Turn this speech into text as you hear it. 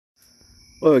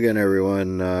Hello again,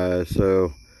 everyone.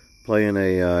 So playing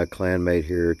a clanmate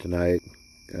here tonight.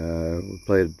 We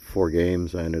played 4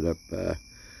 games. I ended up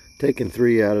taking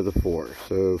 3 out of the 4.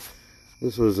 So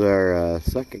this was our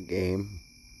second game,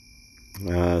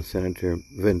 San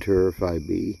Ventura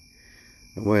 5B.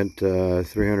 I went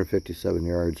 357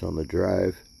 yards on the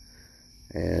drive,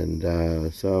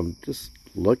 and so I'm just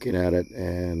looking at it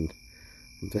and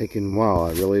I'm thinking, wow,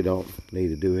 I really don't need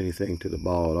to do anything to the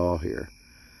ball at all here.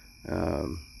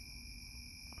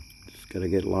 Just got to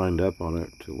get lined up on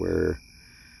it to where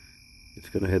it's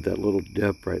going to hit that little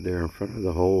dip right there in front of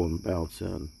the hole and bounce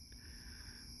in.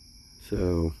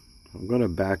 So I'm going to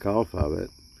back off of it,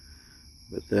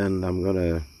 but then I'm going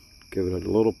to give it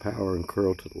a little power and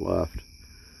curl to the left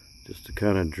just to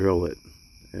kind of drill it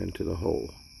into the hole,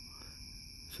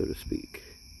 so to speak.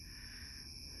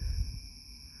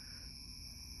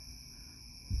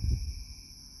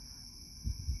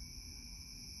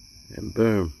 And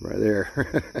boom, right there.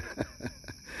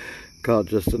 Caught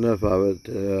just enough of it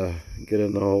to get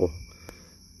in the hole.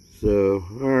 So,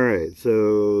 alright,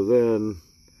 so then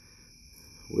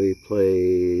we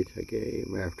played a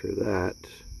game after that.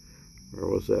 Or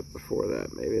was that before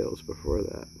that? Maybe it was before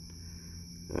that.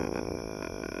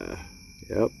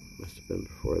 Yep, must have been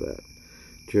before that.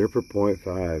 Juniper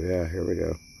 0.5, yeah, here we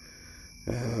go.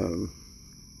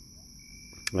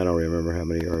 I don't remember how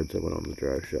many yards I went on the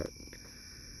drive shot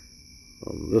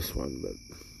on this one, but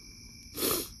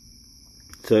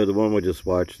so the one we just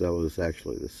watched, that was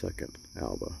actually the second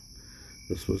Alba.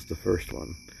 This was the first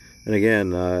one. And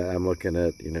again, I'm looking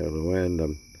at, the wind.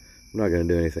 I'm not going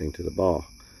to do anything to the ball.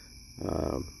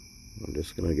 I'm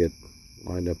just going to get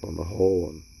lined up on the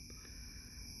hole,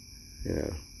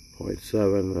 and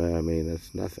 0.7, I mean,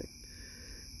 that's nothing.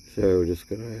 So we're just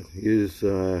going to use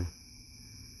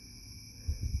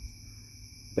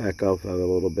back off of it a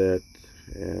little bit,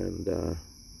 and a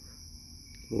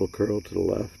little curl to the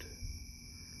left.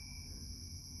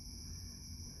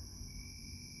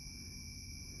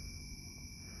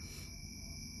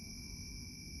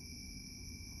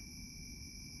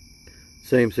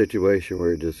 Same situation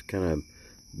where it just kind of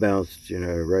bounced,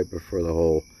 right before the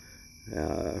hole.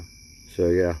 So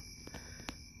yeah,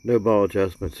 no ball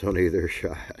adjustments on either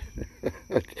shot.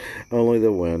 Only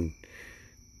the wind.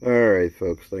 Alright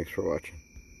folks, thanks for watching.